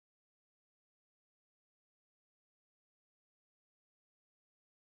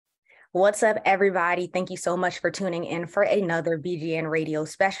What's up, everybody? Thank you so much for tuning in for another BGN radio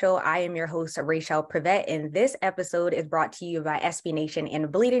special. I am your host, Raichele Privette, and this episode is brought to you by SB Nation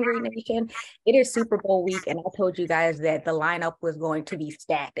and Bleeding Green Nation. It is Super Bowl week, and I told you guys that the lineup was going to be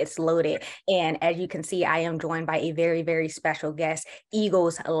stacked. It's loaded. And as you can see, I am joined by a very, very special guest,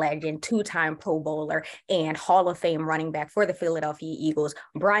 Eagles legend, two-time Pro Bowler, and Hall of Fame running back for the Philadelphia Eagles,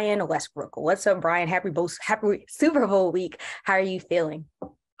 Brian Westbrook. What's up, Brian? Happy Super Bowl week. How are you feeling?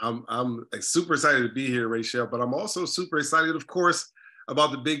 I'm super excited to be here, Raichele, but I'm also super excited, of course,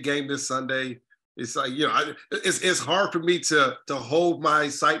 about the big game this Sunday. It's like, it's hard for me to hold my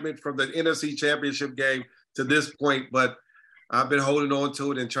excitement from the NFC Championship game to this point, but I've been holding on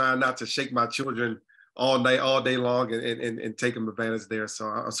to it and trying not to shake my children all day long and take them advantage there. So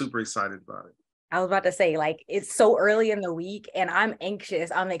I'm super excited about it. I was about to say, like, it's so early in the week and I'm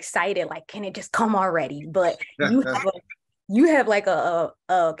anxious. I'm excited. Like, can it just come already? But you have like a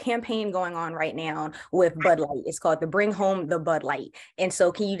campaign going on right now with Bud Light. It's called the Bring Home the Bud Light. And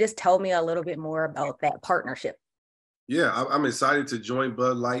so can you just tell me a little bit more about that partnership? Yeah, I'm excited to join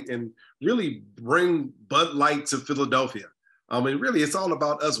Bud Light and really bring Bud Light to Philadelphia. I mean, really, it's all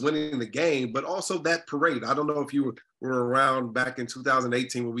about us winning the game, but also that parade. I don't know if you were around back in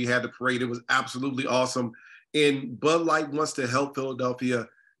 2018 when we had the parade. It was absolutely awesome. And Bud Light wants to help Philadelphia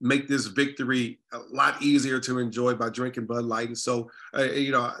make this victory a lot easier to enjoy by drinking Bud Light. And so,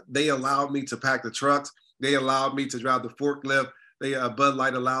 they allowed me to pack the trucks. They allowed me to drive the forklift. Bud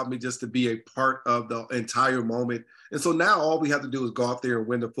Light allowed me just to be a part of the entire moment. And so now all we have to do is go out there and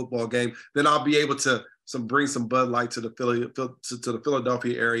win the football game. Then I'll be able to bring some Bud Light to the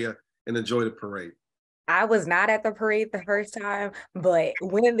Philadelphia area and enjoy the parade. I was not at the parade the first time, but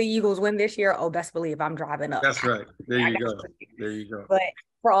when the Eagles win this year, oh, best believe I'm driving up. That's right. There you go. There you go. But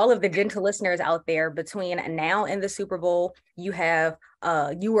for all of the gentle listeners out there, between now and the Super Bowl, you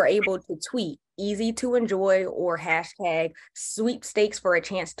were able to tweet easy to enjoy or hashtag sweepstakes for a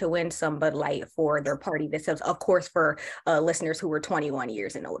chance to win some Bud Light for their party. This is, of course, for listeners who were 21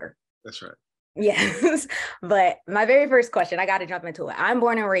 years and older. That's right. Yes. But my very first question, I got to jump into it. I'm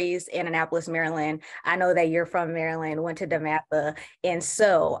born and raised in Annapolis, Maryland. I know that you're from Maryland, went to DeMatha. And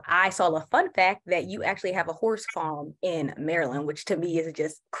so I saw a fun fact that you actually have a horse farm in Maryland, which to me is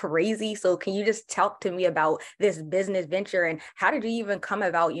just crazy. So can you just talk to me about this business venture and how did you even come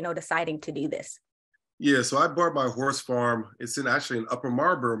about, deciding to do this? Yeah, so I bought my horse farm. It's actually in Upper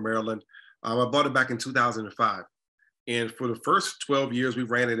Marlboro, Maryland. I bought it back in 2005. And for the first 12 years, we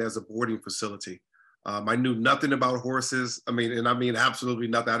ran it as a boarding facility. I knew nothing about horses. I mean absolutely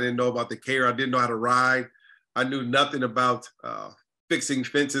nothing. I didn't know about the care. I didn't know how to ride. I knew nothing about fixing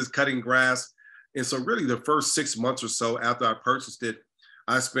fences, cutting grass. And so really the first 6 months or so after I purchased it,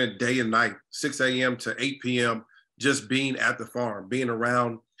 I spent day and night, 6 a.m. to 8 p.m., just being at the farm, being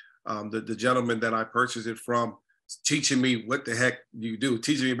around the gentleman that I purchased it from, teaching me what the heck you do,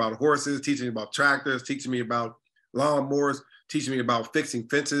 teaching me about horses, teaching me about tractors, teaching me about lawnmowers, teaching me about fixing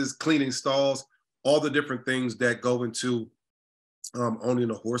fences, cleaning stalls, all the different things that go into owning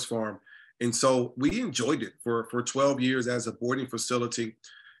a horse farm. And so we enjoyed it for 12 years as a boarding facility.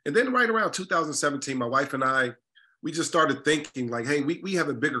 And then right around 2017, my wife and I, we just started thinking like, hey, we have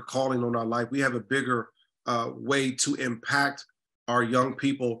a bigger calling on our life. We have a bigger way to impact our young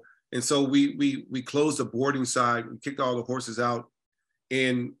people. And so we closed the boarding side, we kicked all the horses out,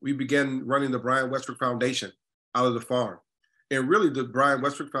 and we began running the Brian Westbrook Foundation out of the farm. And really the Brian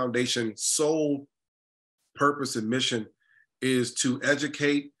Westbrook Foundation sole purpose and mission is to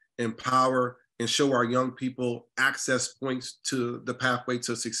educate, empower, and show our young people access points to the pathway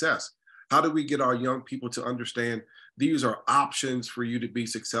to success. How do we get our young people to understand these are options for you to be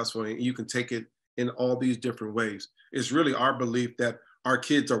successful and you can take it in all these different ways? It's really our belief that our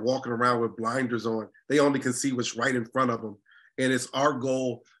kids are walking around with blinders on. They only can see what's right in front of them. And it's our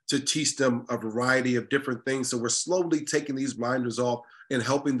goal to teach them a variety of different things. So we're slowly taking these blinders off and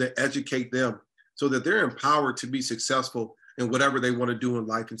helping to educate them so that they're empowered to be successful in whatever they want to do in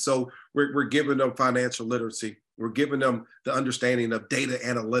life. And so we're giving them financial literacy. We're giving them the understanding of data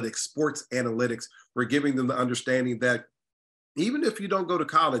analytics, sports analytics. We're giving them the understanding that even if you don't go to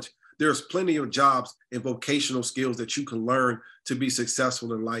college, there's plenty of jobs and vocational skills that you can learn to be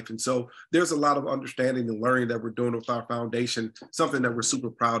successful in life. And so there's a lot of understanding and learning that we're doing with our foundation, something that we're super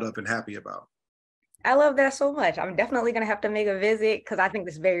proud of and happy about. I love that so much. I'm definitely going to have to make a visit because I think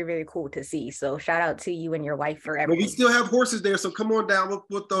it's very, very cool to see. So shout out to you and your wife for everything. Well, we still have horses there. So come on down.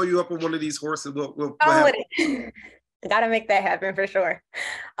 We'll throw you up on one of these horses. We'll Got to make that happen for sure.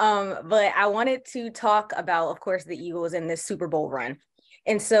 But I wanted to talk about, of course, the Eagles in this Super Bowl run.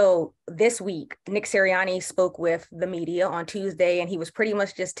 And so this week, Nick Sirianni spoke with the media on Tuesday, and he was pretty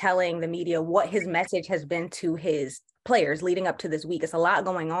much just telling the media what his message has been to his players leading up to this week. It's a lot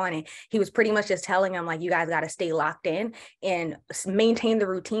going on. And he was pretty much just telling them, like, you guys got to stay locked in and maintain the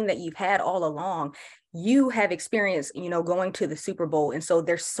routine that you've had all along. You have experienced, going to the Super Bowl. And so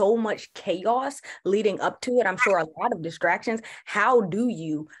there's so much chaos leading up to it. I'm sure a lot of distractions. How do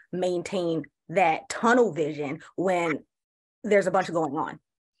you maintain that tunnel vision when there's a bunch going on?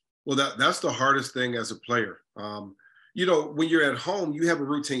 Well, that's the hardest thing as a player. When you're at home, you have a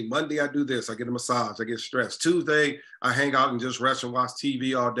routine. Monday, I do this. I get a massage. I get stressed. Tuesday, I hang out and just rest and watch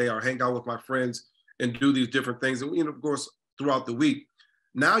TV all day, or hang out with my friends and do these different things. And, of course, throughout the week.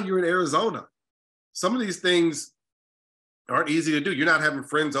 Now you're in Arizona. Some of these things aren't easy to do. You're not having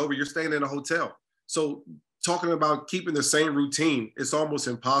friends over. You're staying in a hotel. So talking about keeping the same routine, it's almost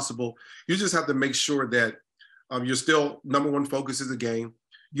impossible. You just have to make sure that you're still, number one focus is the game.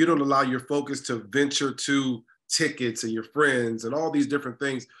 You don't allow your focus to venture to tickets and your friends and all these different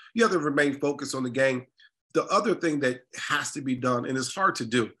things. You have to remain focused on the game. The other thing that has to be done, and it's hard to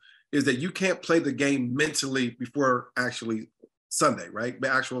do, is that you can't play the game mentally before actually Sunday, right?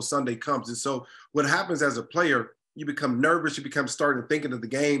 The actual Sunday comes. And so what happens as a player, you become nervous, you become starting thinking of the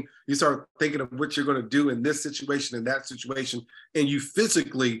game, you start thinking of what you're going to do in this situation and that situation, and you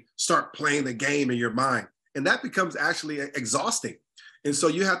physically start playing the game in your mind. And that becomes actually exhausting. And so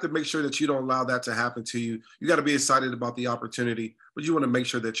you have to make sure that you don't allow that to happen to you. You got to be excited about the opportunity, but you want to make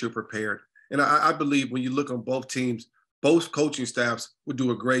sure that you're prepared. And I believe when you look on both teams, both coaching staffs would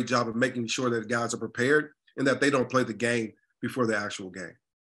do a great job of making sure that guys are prepared and that they don't play the game before the actual game.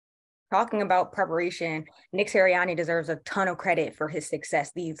 Talking about preparation, Nick Sirianni deserves a ton of credit for his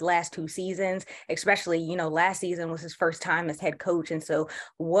success these last 2 seasons, especially, last season was his first time as head coach. And so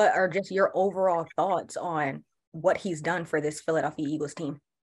what are just your overall thoughts on what he's done for this Philadelphia Eagles team?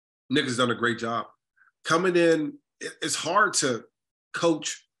 Nick has done a great job. Coming in, it's hard to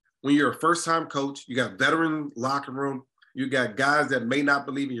coach when you're a first-time coach. You got veteran locker room. You got guys that may not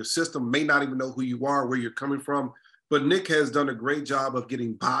believe in your system, may not even know who you are, where you're coming from. But Nick has done a great job of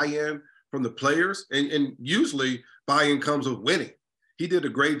getting buy-in from the players, and usually buy-in comes with winning. He did a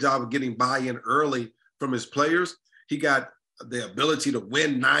great job of getting buy-in early from his players. He got the ability to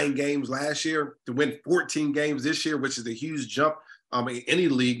win 9 games last year, to win 14 games this year, which is a huge jump in any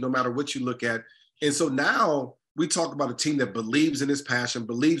league, no matter what you look at. And so now we talk about a team that believes in his passion,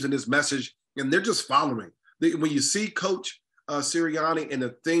 believes in his message, and they're just following. When you see Coach Sirianni and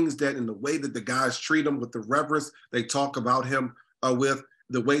the things that, in the way that the guys treat him, with the reverence they talk about him with,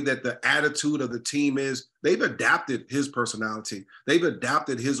 the way that the attitude of the team is, they've adapted his personality. They've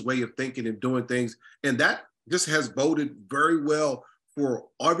adapted his way of thinking and doing things. And that just has boded very well for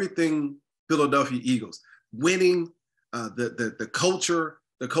everything Philadelphia Eagles. Winning, the culture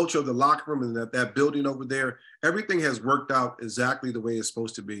of the locker room and that building over there, everything has worked out exactly the way it's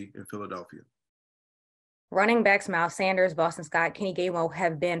supposed to be in Philadelphia. Running backs Miles Sanders, Boston Scott, Kenny Gainwell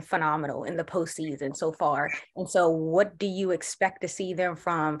have been phenomenal in the postseason so far. And so what do you expect to see them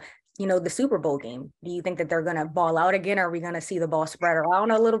from, the Super Bowl game? Do you think that they're going to ball out again? Or are we going to see the ball spread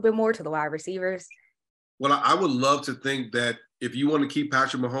around a little bit more to the wide receivers? Well, I would love to think that if you want to keep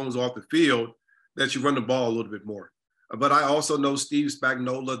Patrick Mahomes off the field, that you run the ball a little bit more. But I also know Steve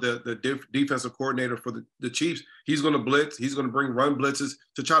Spagnuolo, the defensive coordinator for the Chiefs, he's going to blitz. He's going to bring run blitzes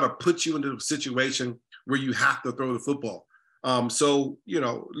to try to put you into a situation where you have to throw the football.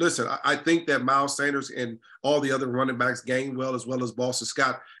 Listen, I think that Miles Sanders and all the other running backs, Gainwell as well as Boston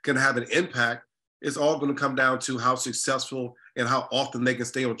Scott, can have an impact. It's all going to come down to how successful and how often they can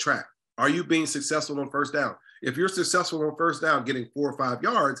stay on track. Are you being successful on first down? If you're successful on first down, getting 4 or 5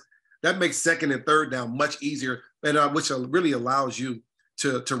 yards, that makes second and third down much easier, and which really allows you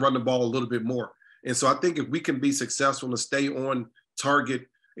to run the ball a little bit more. And so I think if we can be successful and stay on target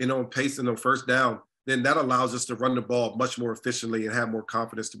and on pace and on first down, then that allows us to run the ball much more efficiently and have more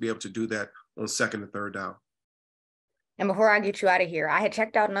confidence to be able to do that on second and third down. And before I get you out of here, I had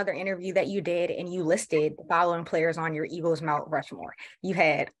checked out another interview that you did, and you listed the following players on your Eagles Mt.Rushmore. You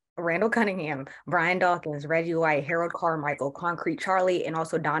had Randall Cunningham, Brian Dawkins, Reggie White, Harold Carmichael, Concrete Charlie, and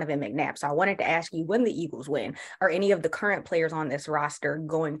also Donovan McNabb. So I wanted to ask you, when the Eagles win, are any of the current players on this roster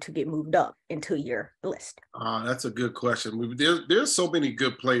going to get moved up into your list? That's a good question. There's so many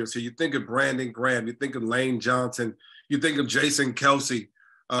good players here. You think of Brandon Graham, you think of Lane Johnson, you think of Jason Kelsey,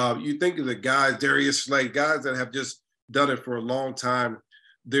 you think of the guys, Darius Slay, guys that have just done it for a long time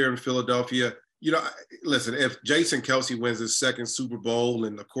there in Philadelphia. Listen, if Jason Kelsey wins his second Super Bowl,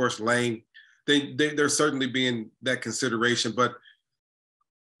 and of course Lane, they're certainly being that consideration. But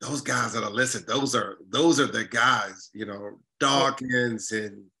those guys that are listed, those are the guys, you know, Dawkins,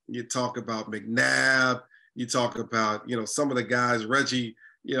 and you talk about McNabb, you talk about, you know, some of the guys, Reggie,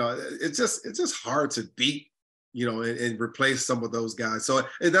 you know, it's just hard to beat, you know, and replace some of those guys. So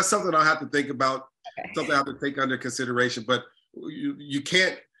that's something I have to think about, something I have to take under consideration. But you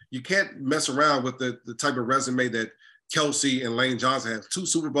can't mess around with the type of resume that Kelsey and Lane Johnson have. 2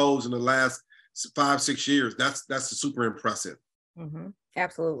 Super Bowls in the last 5-6 years. That's super impressive. Mm-hmm.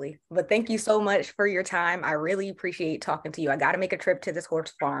 Absolutely. But thank you so much for your time. I really appreciate talking to you. I got to make a trip to this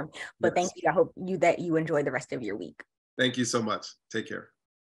horse farm, but yes. Thank you. I hope that you enjoy the rest of your week. Thank you so much. Take care.